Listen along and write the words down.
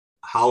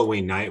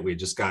Halloween night, we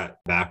just got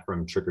back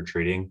from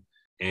trick-or-treating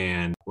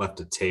and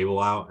left a table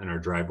out in our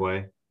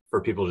driveway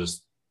for people to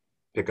just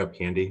pick up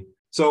candy.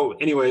 So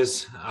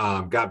anyways,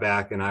 got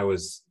back and I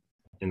was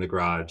in the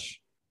garage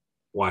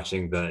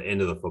watching the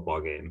end of the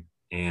football game,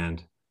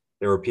 and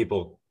there were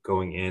people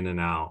going in and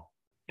out,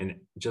 and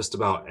just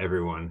about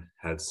everyone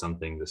had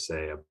something to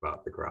say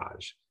about the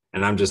garage.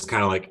 And I'm just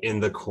kind of like in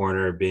the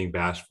corner being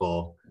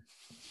bashful.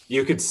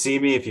 You could see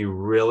me if you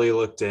really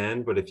looked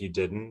in, but if you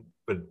didn't,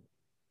 but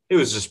it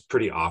was just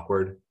pretty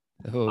awkward.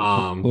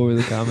 What were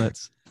the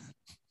comments?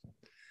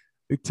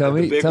 Tell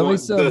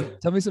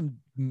me some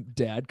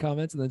dad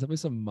comments, and then tell me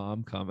some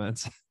mom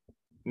comments.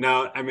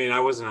 No, I mean, I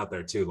wasn't out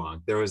there too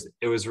long.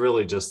 It was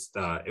really just,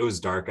 it was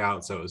dark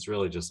out. So it was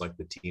really just like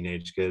the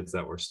teenage kids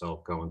that were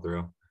still going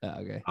through.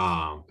 Okay.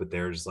 But they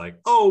were just like,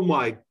 oh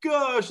my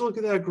gosh, look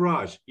at that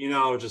garage.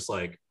 Just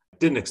like,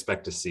 didn't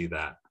expect to see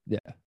that. Yeah.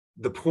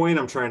 The point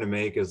I'm trying to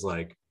make is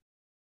like,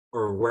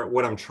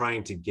 what I'm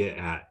trying to get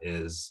at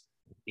is,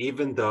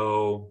 even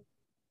though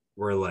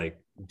we're like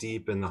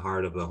deep in the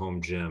heart of the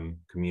home gym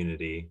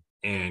community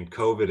and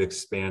COVID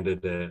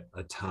expanded it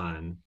a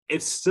ton,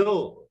 it's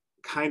still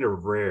kind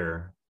of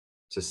rare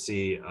to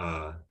see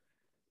a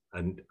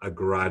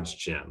garage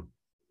gym,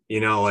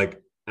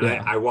 like, and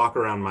yeah. I walk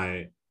around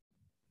my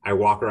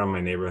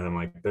neighborhood. I'm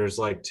like, there's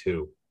like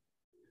two.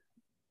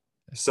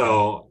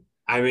 So,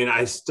 I mean,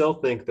 I still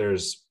think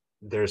there's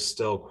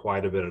still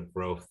quite a bit of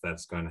growth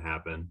that's going to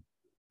happen.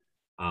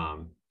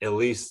 At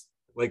least,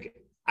 like,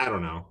 I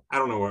don't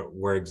know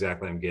where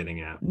exactly I'm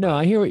getting at. No,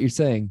 I hear what you're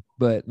saying,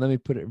 but let me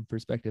put it in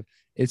perspective.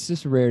 It's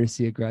just rare to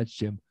see a garage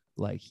gym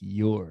like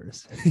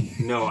yours.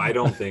 No, I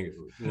don't think.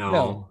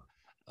 No.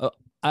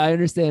 I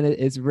understand it.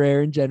 It's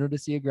rare in general to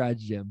see a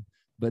garage gym,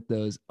 but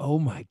those, oh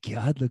my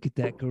God, look at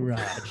that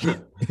garage,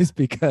 is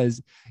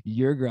because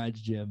your garage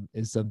gym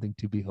is something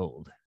to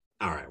behold.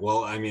 All right.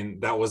 Well, I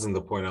mean, that wasn't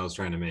the point I was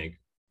trying to make.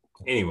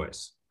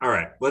 Anyways, all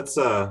right. Let's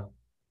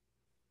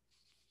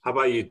how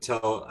about you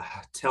tell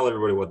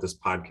everybody what this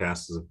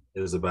podcast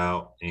is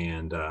about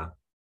and what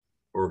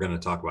we're going to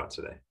talk about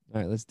today.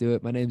 All right, let's do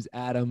it. My name's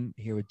Adam,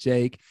 here with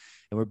Jake,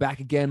 and we're back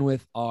again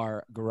with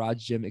our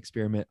Garage Gym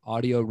Experiment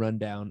audio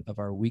rundown of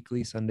our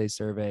weekly Sunday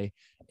survey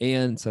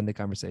and Sunday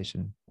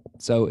conversation.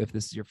 So if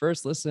this is your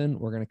first listen,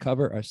 we're going to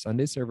cover our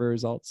Sunday survey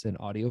results in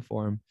audio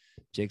form.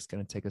 Jake's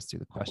going to take us through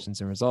the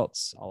questions and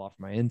results. I'll offer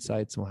my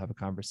insights, and we'll have a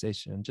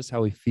conversation on just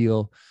how we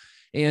feel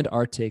and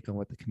our take on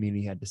what the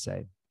community had to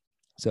say.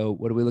 So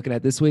what are we looking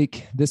at this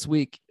week? This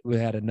week, we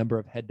had a number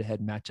of head-to-head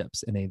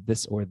matchups in a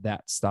this or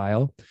that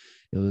style.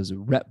 It was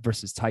rep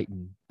versus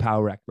Titan,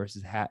 power rack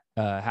versus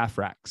half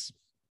racks,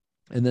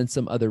 and then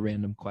some other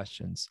random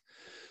questions.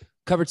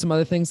 Covered some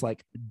other things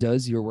like,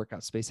 does your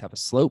workout space have a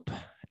slope?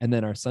 And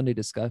then our Sunday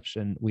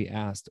discussion, we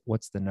asked,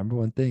 what's the number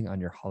one thing on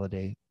your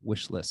holiday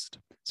wish list?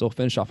 So we'll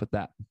finish off with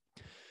that.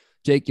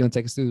 Jake, you want to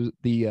take us through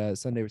the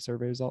Sunday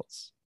survey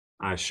results?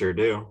 I sure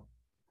do.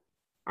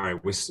 All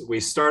right, we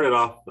started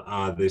off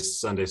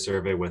this Sunday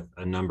survey with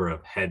a number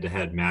of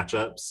head-to-head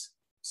matchups.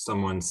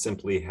 Someone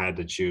simply had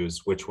to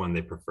choose which one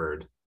they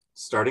preferred.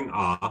 Starting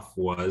off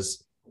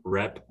was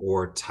rep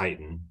or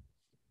Titan.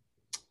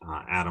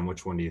 Adam,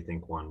 which one do you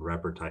think won,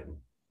 rep or Titan?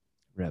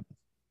 Rep.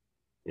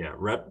 Yeah,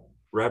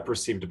 rep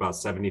received about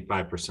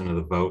 75% of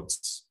the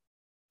votes.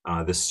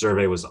 This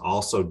survey was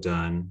also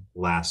done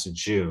last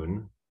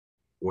June,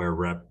 where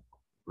rep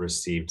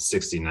received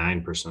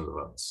 69% of the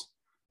votes.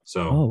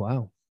 So, oh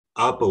wow,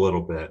 up a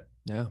little bit.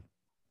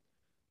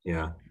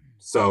 Yeah.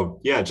 So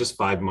yeah, just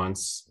 5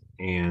 months,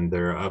 and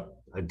they're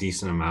up a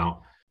decent amount.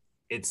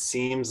 It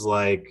seems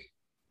like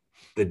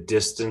the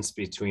distance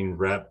between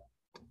rep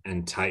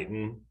and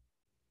Titan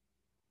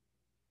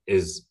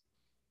is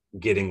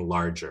getting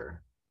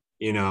larger,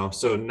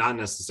 so not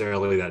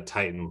necessarily that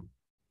Titan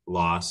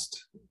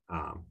lost,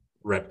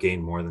 rep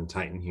gained more than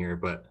Titan here,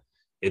 but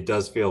it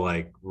does feel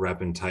like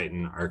rep and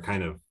Titan are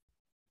kind of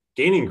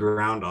gaining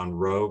ground on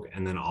Rogue,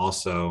 and then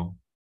also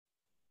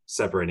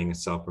separating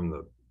itself from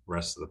the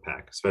rest of the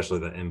pack, especially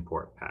the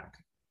import pack.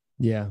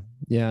 Yeah.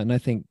 And I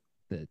think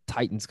the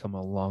Titans come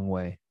a long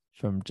way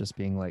from just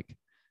being like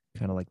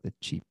kind of like the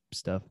cheap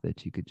stuff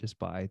that you could just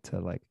buy to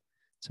like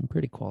some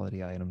pretty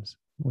quality items.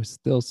 With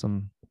still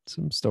some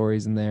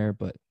stories in there,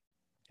 but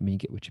I mean, you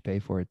get what you pay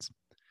for.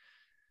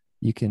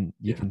 You can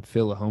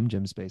fill a home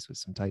gym space with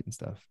some Titan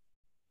stuff.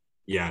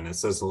 Yeah, and it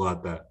says a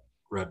lot that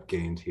rep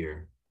gained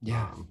here.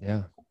 Yeah,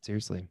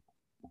 seriously.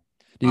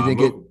 Do you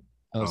think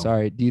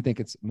sorry. Do you think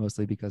it's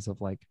mostly because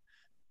of like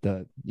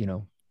the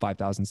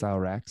 5,000 style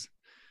racks?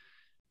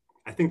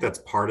 I think that's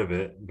part of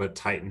it, but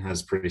Titan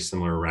has pretty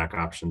similar rack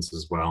options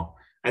as well.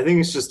 I think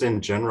it's just in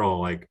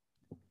general, like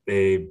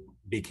they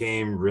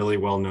became really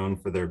well known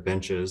for their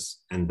benches,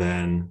 and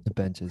then the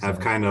benches have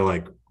kind of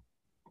like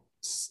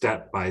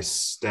step by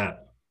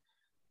step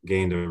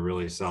gained a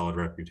really solid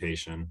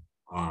reputation,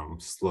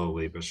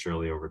 slowly but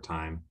surely over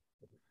time.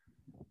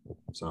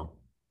 So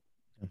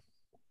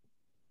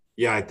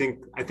yeah, I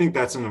think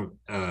that's an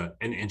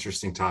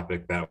interesting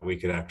topic that we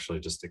could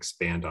actually just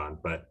expand on.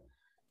 But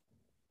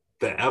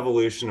the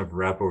evolution of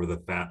rep over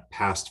the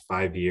past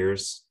 5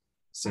 years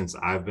since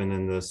I've been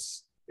in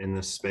this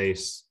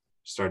space,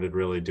 started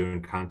really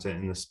doing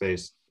content in this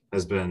space,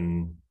 has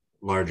been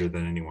larger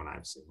than anyone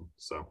I've seen.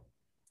 So,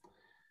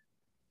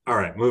 all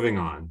right, moving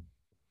on.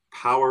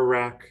 Power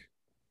rack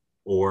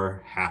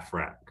or half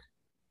rack?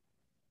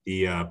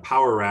 The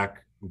power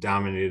rack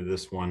dominated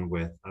this one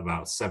with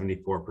about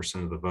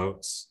 74% of the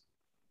votes.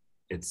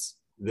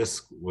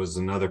 This was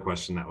another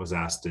question that was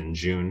asked in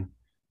June,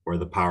 where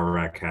the power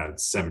rack had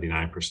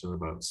 79% of the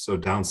votes. So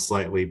down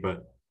slightly,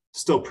 but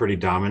still pretty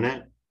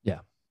dominant. Yeah.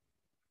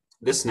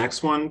 This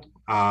next one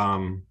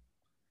kind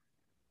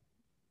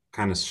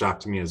of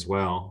shocked me as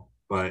well,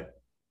 but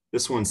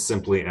this one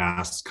simply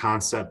asked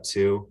Concept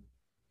 2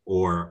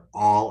 or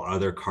all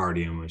other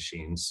cardio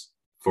machines.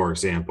 For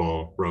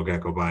example, Rogue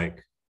Echo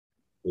Bike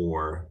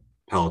or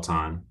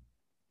Peloton.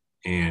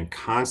 And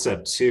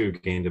Concept 2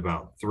 gained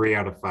about 3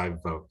 out of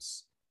 5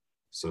 votes.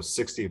 So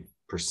 60%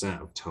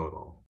 of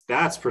total.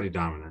 That's pretty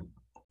dominant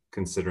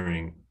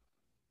considering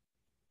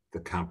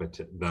the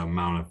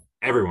amount of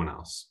everyone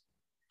else.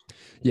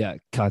 Yeah,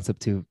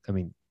 Concept 2, I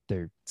mean,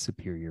 they're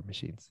superior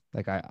machines.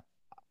 Like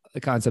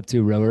the Concept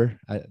 2 rower,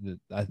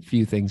 a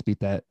few things beat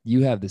that.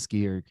 You have the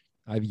ski erg.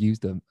 I've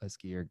used a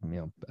ski erg,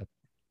 a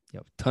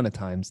ton of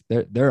times.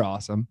 They're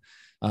awesome.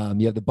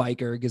 You have the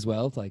bike erg as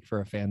well, like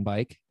for a fan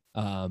bike,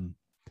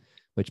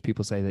 which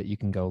people say that you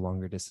can go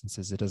longer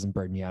distances. It doesn't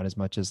burn you out as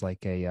much as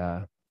like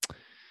a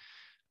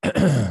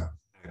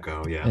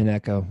Echo, yeah. An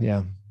Echo,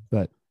 yeah.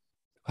 But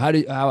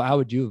how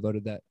would you have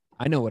voted that?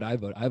 I know what I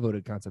voted. I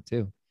voted Concept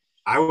 2.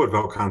 I would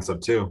vote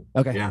Concept 2.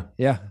 Okay. Yeah.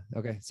 Yeah.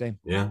 Okay. Same.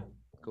 Yeah.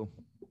 Cool.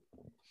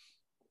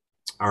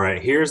 All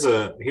right. Here's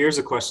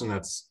a question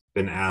that's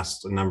been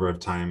asked a number of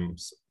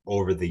times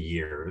over the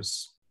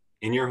years.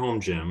 In your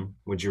home gym,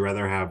 would you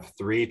rather have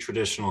 3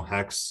 traditional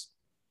hex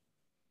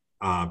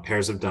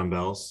pairs of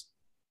dumbbells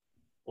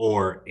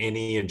or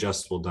any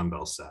adjustable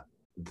dumbbell set?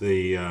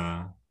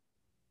 The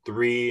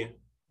 3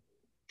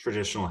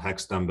 traditional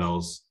hex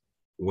dumbbells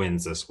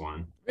wins this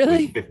one.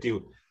 Really? With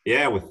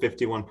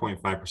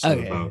 51.5%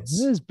 of the votes.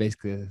 This is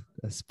basically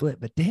a split,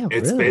 but damn,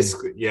 It's really?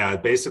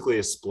 basically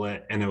a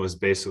split, and it was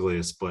basically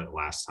a split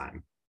last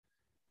time.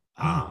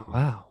 Oh,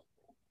 wow.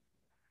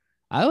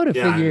 I would have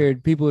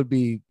figured people would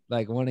be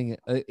like wanting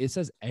it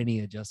says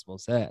any adjustable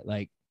set,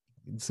 like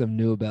some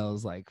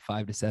Nuabels like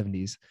 5 to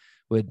 70s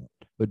would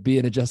be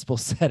an adjustable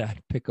set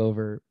I'd pick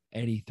over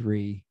any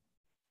 3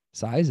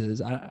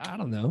 sizes. I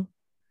don't know.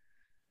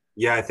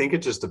 Yeah, I think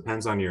it just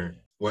depends on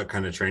what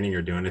kind of training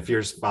you're doing. If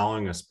you're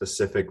following a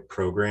specific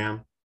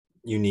program,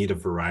 you need a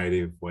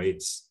variety of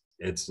weights.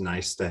 It's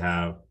nice to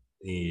have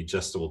the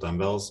adjustable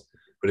dumbbells.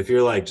 But if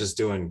you're like just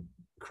doing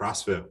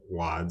CrossFit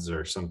wads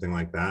or something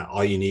like that,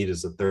 all you need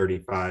is a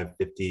 35,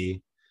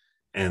 50,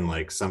 and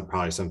like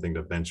probably something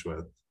to bench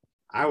with.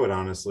 I would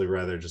honestly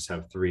rather just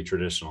have 3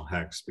 traditional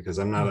hex because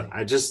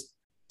I just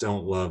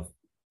don't love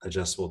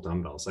adjustable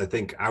dumbbells. I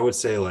think I would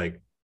say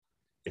like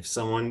if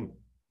someone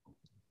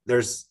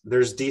there's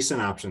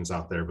decent options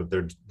out there, but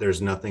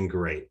there's nothing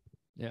great.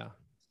 Yeah.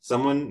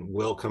 Someone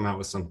will come out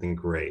with something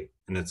great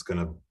and it's going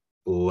to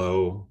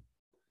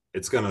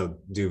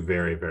do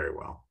very, very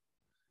well.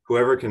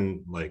 Whoever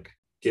can like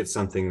get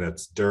something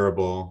that's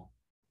durable,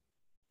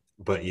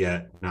 but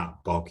yet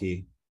not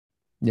bulky.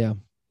 Yeah.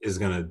 Is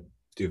going to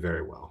do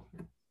very well.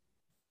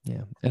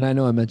 Yeah. And I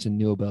know I mentioned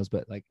Nuabels,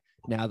 but like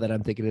now that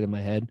I'm thinking it in my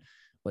head,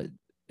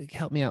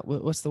 help me out.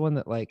 What's the one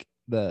that like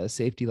the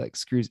safety like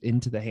screws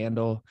into the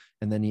handle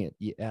and then you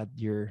add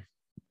your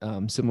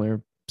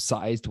similar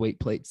sized weight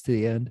plates to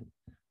the end?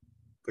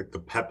 Like the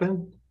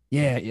Pepin?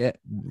 Yeah.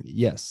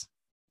 Yes.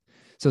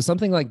 So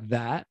something like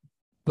that,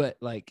 but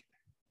like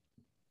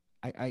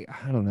I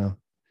don't know.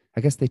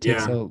 I guess they take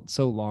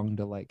so long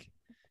to like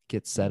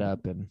get set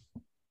up and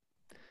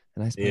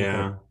I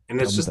suppose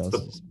and it's just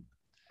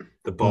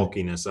the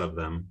bulkiness of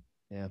them.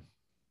 Yeah.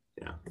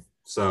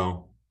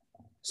 So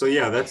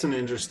yeah, that's an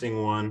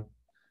interesting one.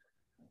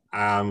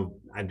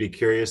 I'd be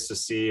curious to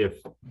see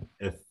if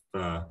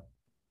a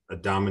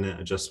dominant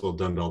adjustable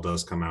dumbbell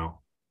does come out.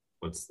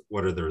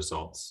 What are the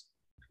results?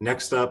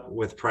 Next up,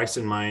 with price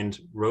in mind,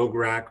 Rogue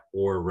Rack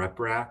or Rep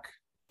Rack,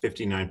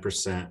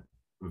 59%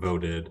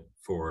 voted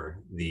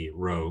for the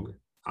Rogue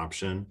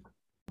option,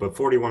 but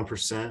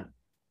 41%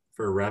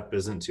 for Rep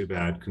isn't too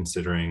bad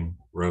considering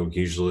Rogue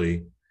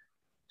usually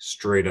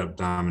straight up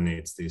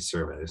dominates these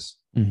surveys.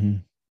 Mm-hmm.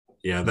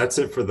 Yeah, that's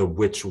it for the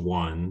which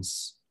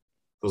ones.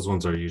 Those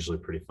ones are usually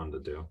pretty fun to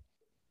do.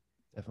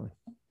 Definitely.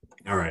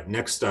 All right,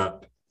 next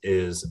up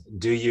is,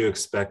 do you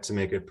expect to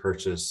make a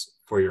purchase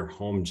for your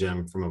home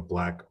gym from a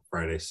Black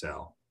Friday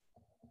sale?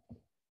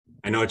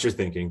 I know what you're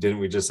thinking. Didn't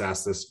we just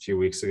ask this a few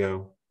weeks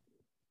ago?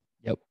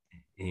 Yep.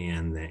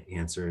 And the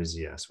answer is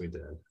yes, we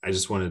did. I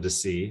just wanted to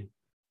see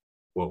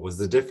what was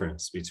the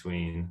difference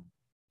between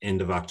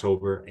end of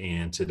October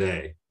and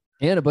today.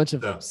 And a bunch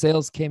of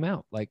sales came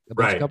out. Like a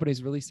bunch of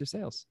companies released their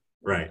sales.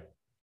 Right.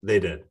 They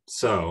did.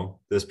 So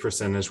this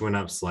percentage went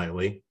up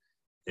slightly.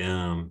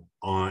 In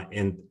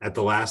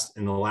the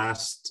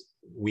last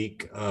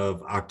week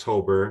of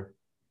October,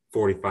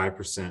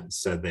 45%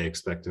 said they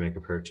expect to make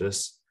a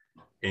purchase.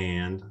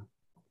 And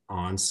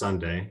on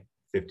Sunday,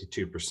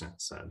 52%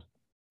 said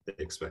they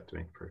expect to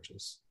make a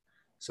purchase.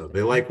 So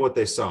they like what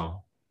they saw.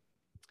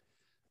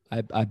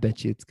 I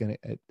bet you it's going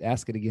to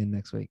ask it again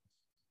next week.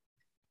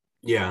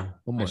 Yeah,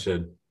 I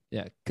should.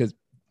 Yeah, because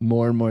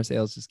more and more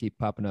sales just keep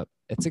popping up.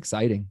 It's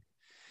exciting.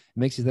 It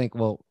makes you think,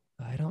 well,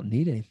 I don't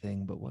need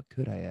anything, but what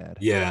could I add?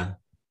 Yeah.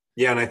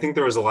 Yeah. And I think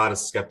there was a lot of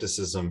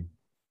skepticism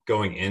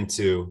going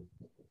into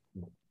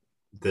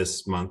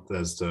this month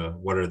as to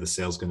what are the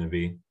sales going to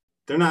be.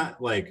 They're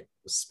not like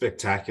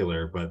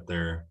spectacular, but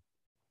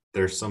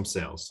there's some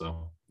sales.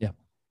 So yeah,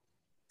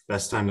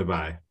 best time to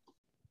buy.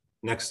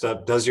 Next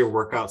up, does your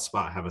workout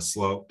spot have a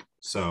slope?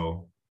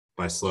 So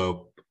by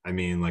slope, I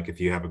mean, like if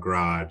you have a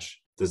garage,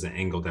 does it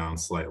angle down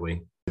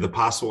slightly? The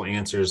possible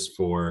answers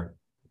for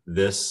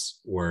this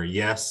were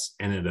yes,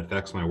 and it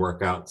affects my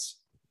workouts.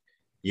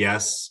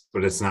 Yes,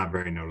 but it's not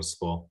very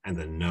noticeable. And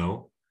then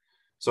no.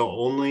 So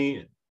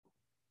only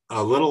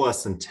a little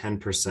less than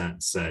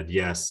 10% said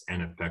yes,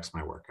 and it affects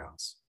my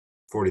workouts.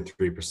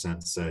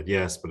 43% said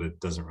yes, but it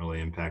doesn't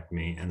really impact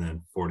me. And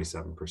then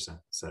 47%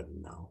 said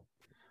no.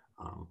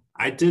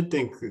 I did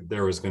think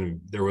there was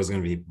going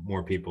to be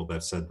more people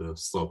that said the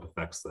slope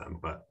affects them,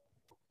 but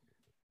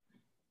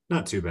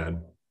not too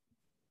bad.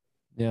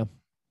 Yeah.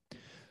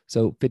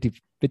 So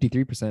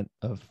 53%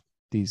 of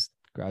these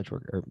garage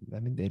work, or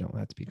I mean, they don't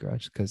have to be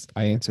garage because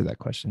I answered that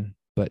question,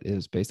 but it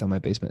was based on my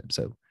basement.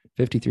 So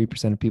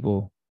 53% of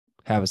people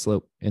have a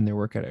slope in their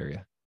workout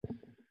area.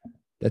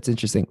 That's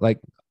interesting. Like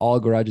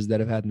all garages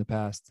that I've had in the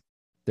past,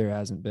 there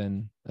hasn't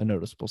been a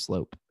noticeable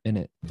slope in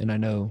it. And I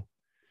know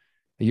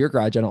your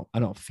garage, I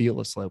don't feel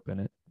a slope in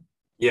it.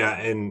 Yeah,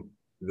 and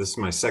this is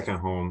my second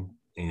home,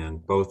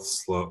 and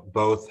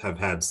both have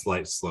had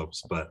slight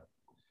slopes, but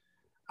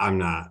I'm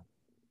not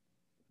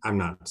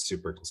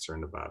super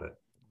concerned about it.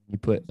 You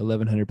put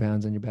 1,100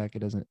 pounds on your back, it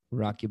doesn't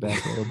rock you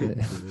back a little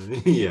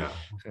bit. Yeah.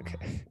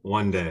 Okay.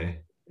 One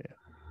day.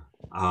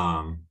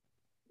 Yeah.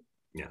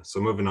 Yeah. So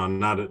moving on,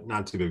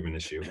 not too big of an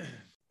issue.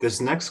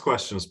 This next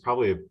question is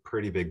probably a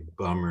pretty big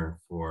bummer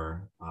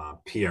for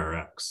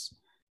PRX,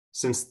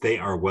 since they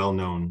are well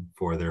known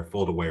for their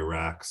fold-away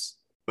racks.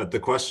 But the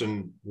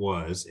question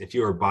was, if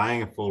you were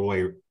buying a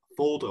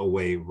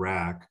fold-away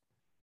rack,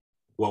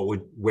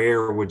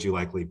 where would you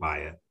likely buy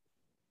it?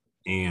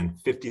 And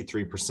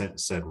 53%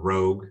 said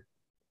Rogue,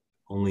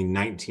 only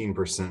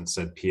 19%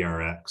 said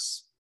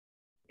PRX,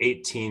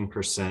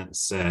 18%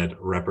 said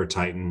Rep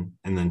Titan,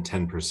 and then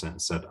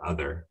 10% said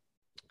other.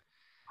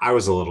 I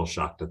was a little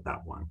shocked at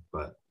that one,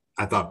 but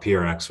I thought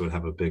PRX would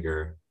have a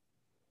bigger.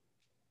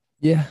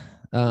 Yeah.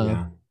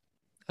 Yeah.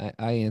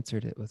 I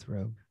answered it with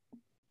Rogue.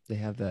 They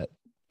have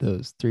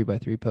those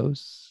 3x3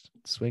 posts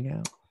swing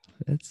out.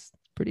 It's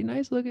pretty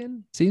nice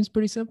looking. Seems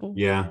pretty simple.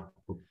 Yeah.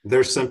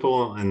 They're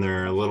simple and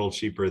they're a little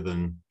cheaper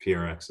than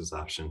PRX's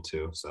option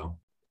too. So,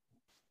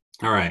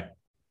 all right.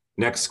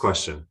 Next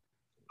question.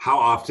 How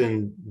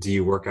often do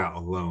you work out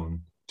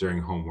alone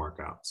during home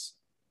workouts?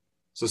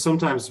 So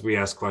sometimes we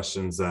ask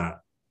questions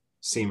that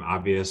seem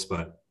obvious,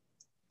 but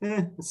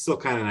it's still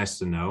kind of nice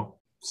to know.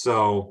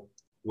 So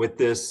with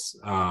this,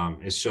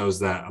 it shows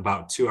that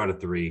about 2 out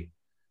of 3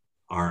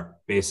 are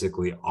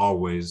basically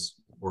always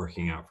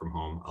working out from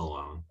home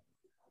alone.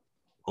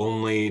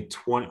 Only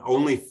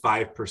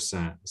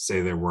 5%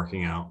 say they're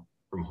working out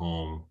from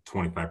home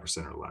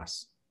 25% or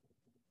less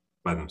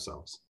by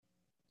themselves.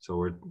 So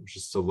we're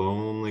just a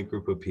lonely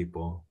group of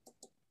people.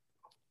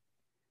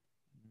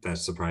 That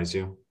surprise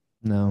you?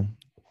 No.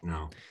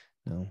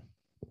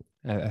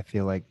 I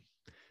feel like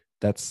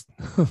that's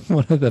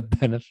one of the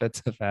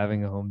benefits of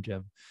having a home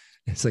gym.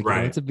 It's like, right,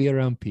 you want to be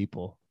around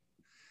people.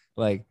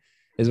 Like,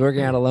 is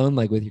working out alone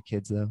like with your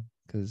kids though?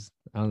 Because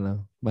I don't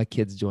know, my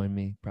kids join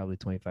me probably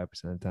 25%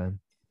 of the time.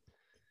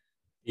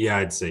 Yeah,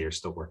 I'd say you're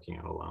still working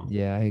out alone.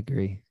 Yeah, I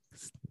agree.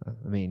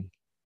 I mean,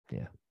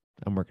 yeah,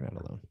 I'm working out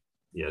alone.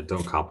 Yeah,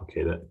 don't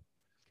complicate it.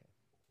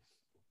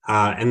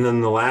 And then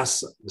the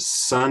last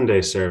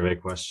Sunday survey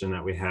question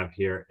that we have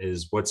here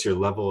is, what's your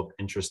level of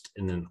interest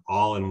in an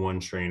all-in-one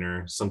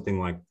trainer, something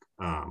like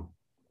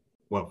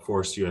what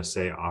Force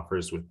USA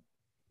offers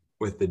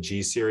with the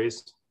G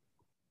series?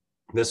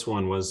 This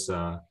one was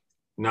not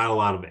a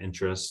lot of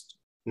interest.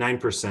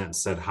 9%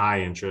 said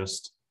high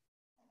interest.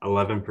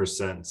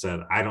 11% said,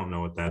 I don't know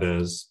what that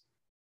is.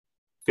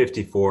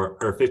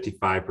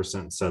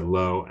 55% said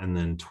low, and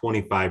then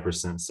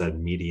 25%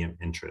 said medium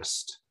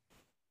interest.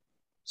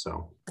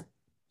 So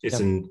it's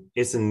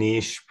a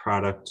niche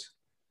product.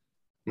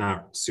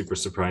 Not super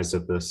surprised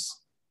at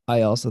this.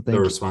 I also think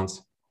the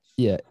response.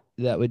 Yeah,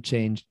 that would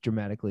change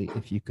dramatically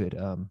if you could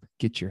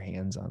get your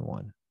hands on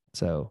one.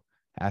 So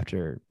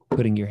after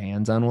putting your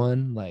hands on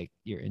one, like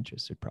your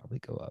interest would probably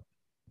go up.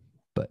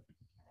 But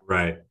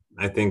right.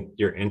 I think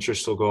your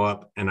interest will go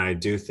up. And I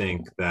do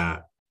think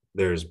that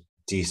there's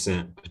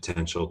decent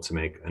potential to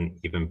make an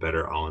even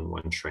better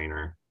all-in-one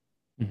trainer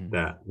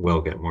that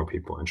will get more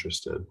people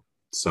interested.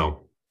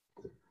 So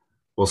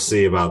we'll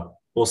see about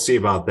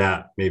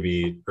that.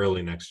 Maybe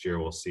early next year,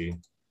 we'll see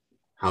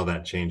how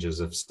that changes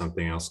if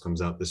something else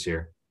comes out this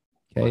year.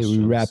 Okay, we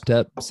Questions. wrapped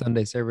up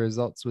Sunday server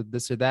results with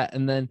this or that,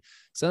 and then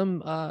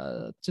some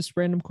just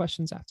random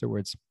questions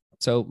afterwards.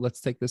 So let's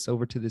take this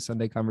over to the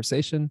Sunday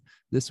conversation.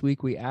 This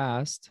week we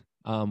asked,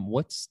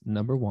 what's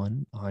number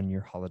one on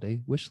your holiday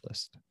wish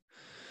list?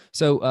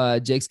 So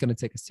Jake's going to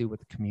take us to what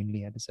the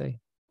community had to say.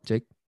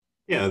 Jake?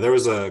 Yeah, there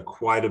was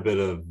quite a bit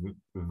of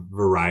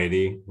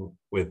variety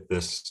with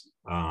this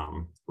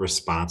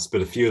response,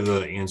 but a few of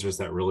the answers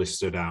that really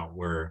stood out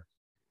were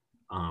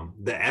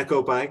the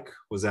Echo Bike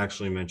was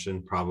actually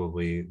mentioned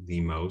probably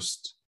the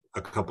most.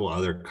 A couple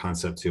other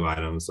Concept 2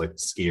 items like the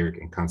Ski-Erg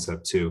and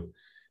Concept 2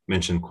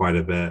 mentioned quite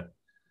a bit.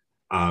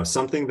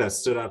 Something that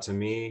stood out to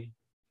me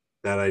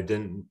that I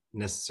didn't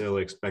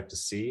necessarily expect to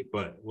see,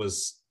 but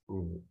was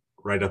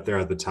right up there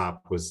at the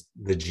top was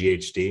the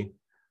GHD.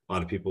 A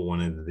lot of people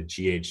wanted the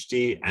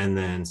GHD and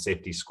then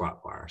safety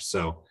squat bar.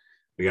 So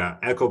we got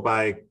Echo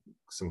Bike,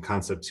 some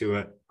Concept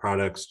 2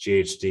 products,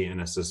 GHD,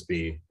 and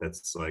SSB.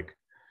 That's like,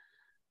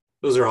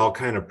 those are all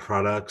kind of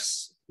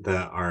products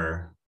that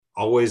are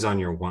always on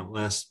your want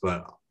list,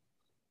 but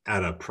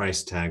at a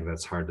price tag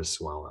that's hard to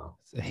swallow.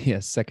 Yeah,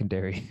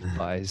 secondary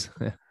buys.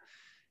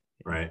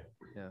 Right.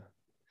 Yeah.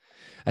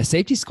 A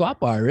safety squat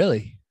bar,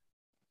 really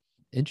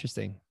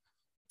interesting.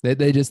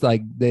 They just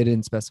like, they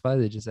didn't specify,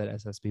 they just said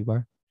SSB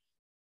bar.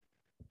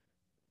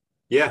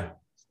 Yeah.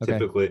 Okay.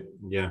 Typically,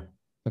 yeah.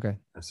 Okay.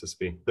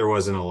 SSB. There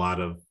wasn't a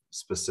lot of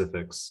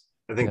specifics.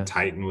 I think Yeah.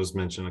 Titan was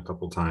mentioned a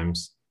couple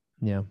times.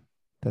 Yeah.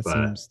 That But-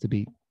 seems to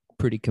be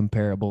pretty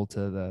comparable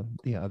to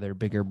the other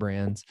bigger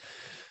brands.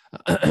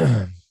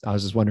 I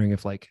was just wondering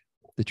if like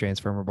the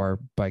Transformer bar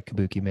by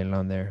Kabuki made it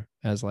on there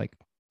as like,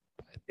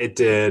 It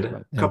did.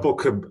 Yeah. A couple of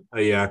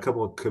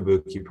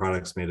Kabuki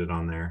products made it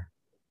on there.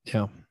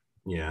 yeah.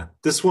 Yeah.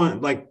 This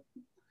one, like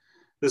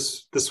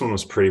this one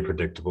was pretty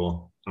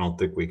predictable. I don't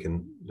think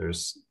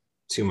there's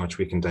too much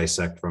we can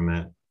dissect from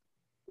it.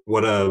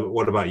 What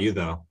about you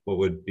though? What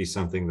would be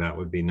something that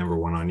would be number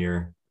one on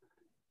your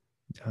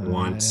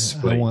wants?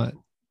 I want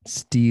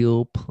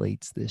steel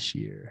plates this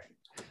year.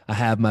 I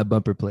have my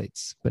bumper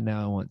plates, but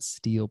now I want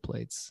steel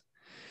plates.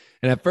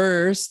 And at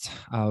first,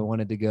 I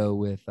wanted to go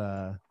with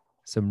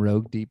some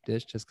Rogue deep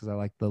dish just because I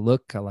like the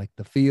look, I like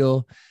the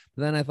feel.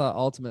 But then I thought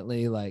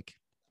ultimately, like,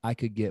 I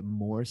could get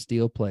more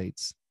steel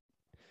plates,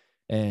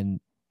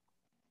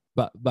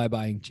 but by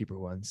buying cheaper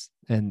ones.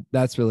 And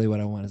that's really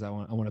what I want. Is I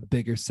want a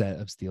bigger set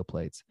of steel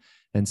plates.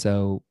 And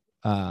so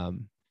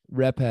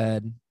Rep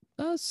had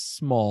a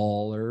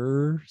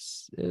smaller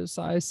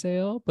size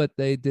sale, but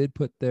they did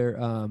put their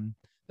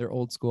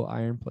old school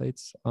iron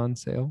plates on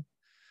sale.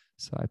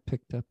 So I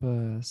picked up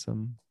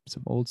some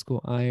old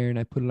school iron.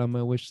 I put it on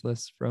my wish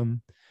list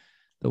from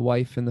the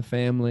wife and the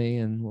family,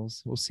 and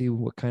we'll see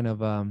what kind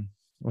of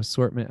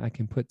assortment I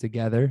can put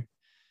together.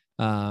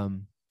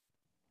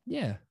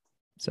 Yeah.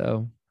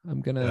 So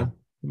I'm gonna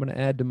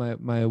add to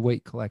my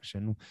weight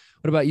collection.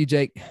 What about you,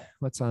 Jake?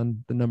 What's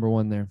on the number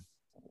one there?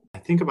 I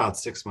think about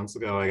 6 months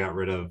ago, I got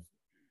rid of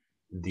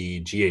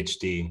the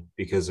GHD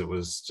because it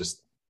was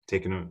just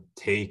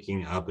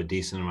taking up a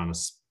decent amount of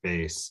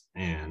space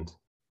and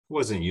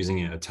wasn't using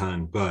it a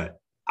ton, but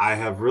I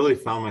have really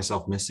found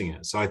myself missing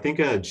it. So I think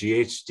a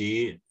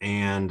GHD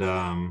and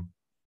I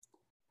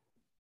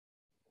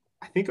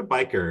think a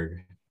Bike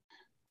Erg.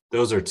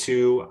 Those are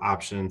two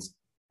options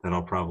that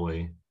I'll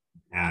probably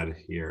add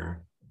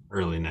here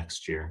early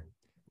next year.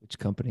 Which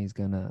company is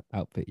gonna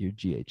outfit your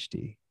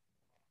GHD?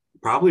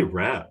 Probably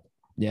Rep.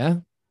 Yeah.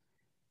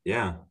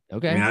 Yeah.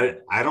 Okay. I mean,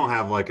 I don't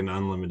have like an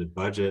unlimited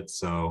budget,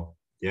 so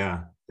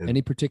yeah.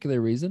 Any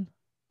particular reason?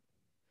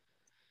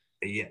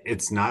 Yeah,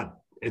 it's not.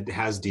 It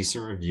has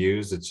decent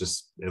reviews.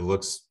 It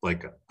looks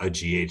like a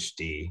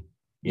GHD.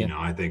 Yeah.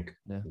 I think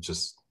Yeah. it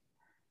just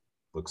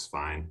looks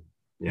fine.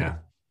 Yeah.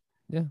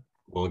 Yeah.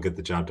 We'll get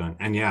the job done.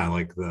 And yeah,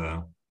 like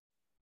the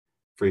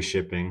free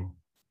shipping,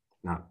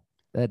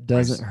 That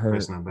doesn't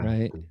price hurt, not bad.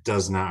 right? It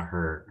does not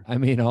hurt. I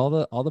mean, all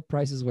the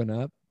prices went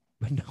up,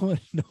 but no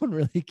one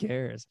really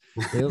cares.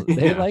 They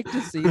Yeah. like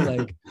to see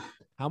like,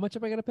 how much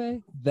am I gonna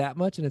pay? That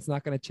much, and it's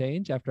not gonna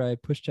change after I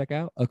push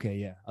checkout. Okay,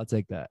 yeah, I'll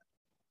take that.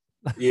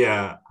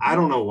 Yeah, I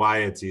don't know why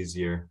it's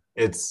easier.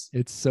 It's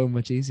so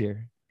much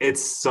easier.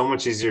 so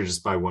much easier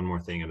just buy one more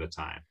thing at a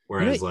time.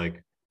 Whereas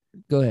like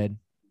Go ahead.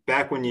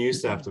 back when you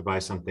used to have to buy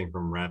something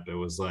from Rep, it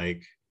was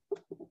like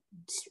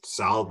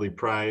solidly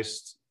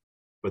priced,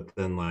 but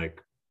then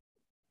like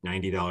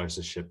 $90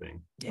 of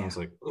shipping. I was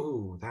like,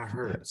 ooh, that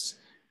hurts.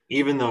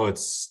 Even though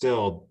it's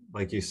still,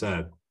 like you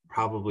said,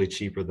 probably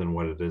cheaper than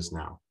what it is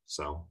now.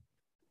 So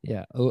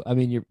Yeah. Oh, I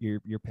mean,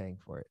 you're paying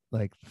for it.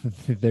 Like,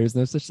 there's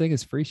no such thing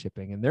as free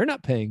shipping, and they're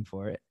not paying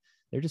for it.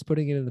 They're just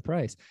putting it in the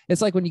price.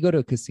 It's like when you go to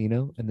a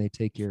casino and they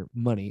take your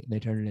money and they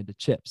turn it into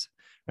chips,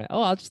 right?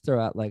 Oh, I'll just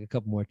throw out like a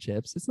couple more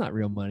chips. It's not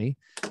real money.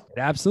 It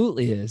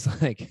absolutely is.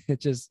 Like,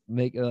 it just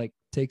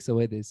takes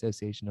away the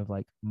association of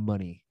like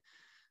money.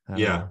 I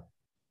don't know.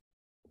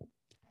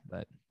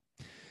 But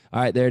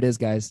all right, there it is,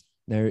 guys.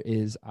 There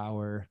is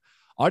our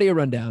audio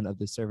rundown of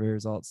the survey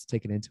results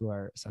taken into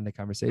our Sunday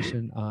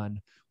conversation on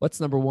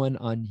what's number one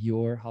on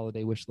your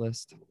holiday wish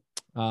list.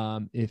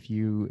 If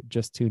you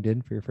just tuned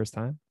in for your first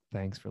time,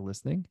 thanks for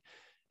listening.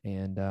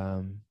 And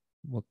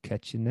we'll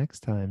catch you next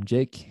time.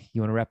 Jake,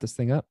 you want to wrap this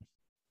thing up?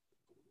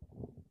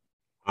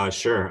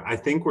 Sure. I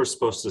think we're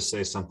supposed to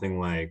say something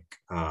like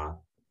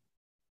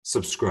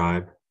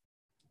subscribe.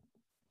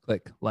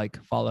 Click, like,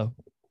 follow.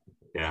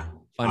 Yeah.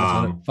 Find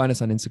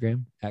us on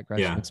Instagram at Garage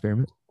Gym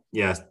Experiment.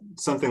 Yeah,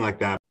 something like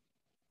that.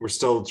 We're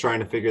still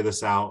trying to figure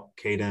this out,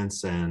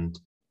 cadence and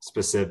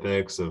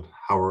specifics of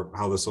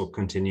how this will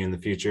continue in the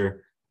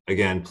future.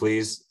 Again,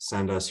 please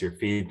send us your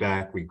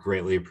feedback. We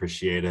greatly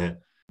appreciate it.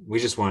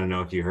 We just want to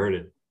know if you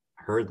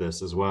heard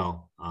this as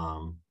well.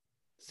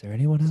 Is there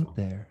anyone out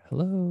there?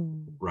 Hello.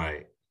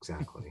 Right,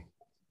 exactly.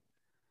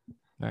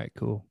 All right,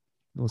 cool.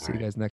 We'll see you guys next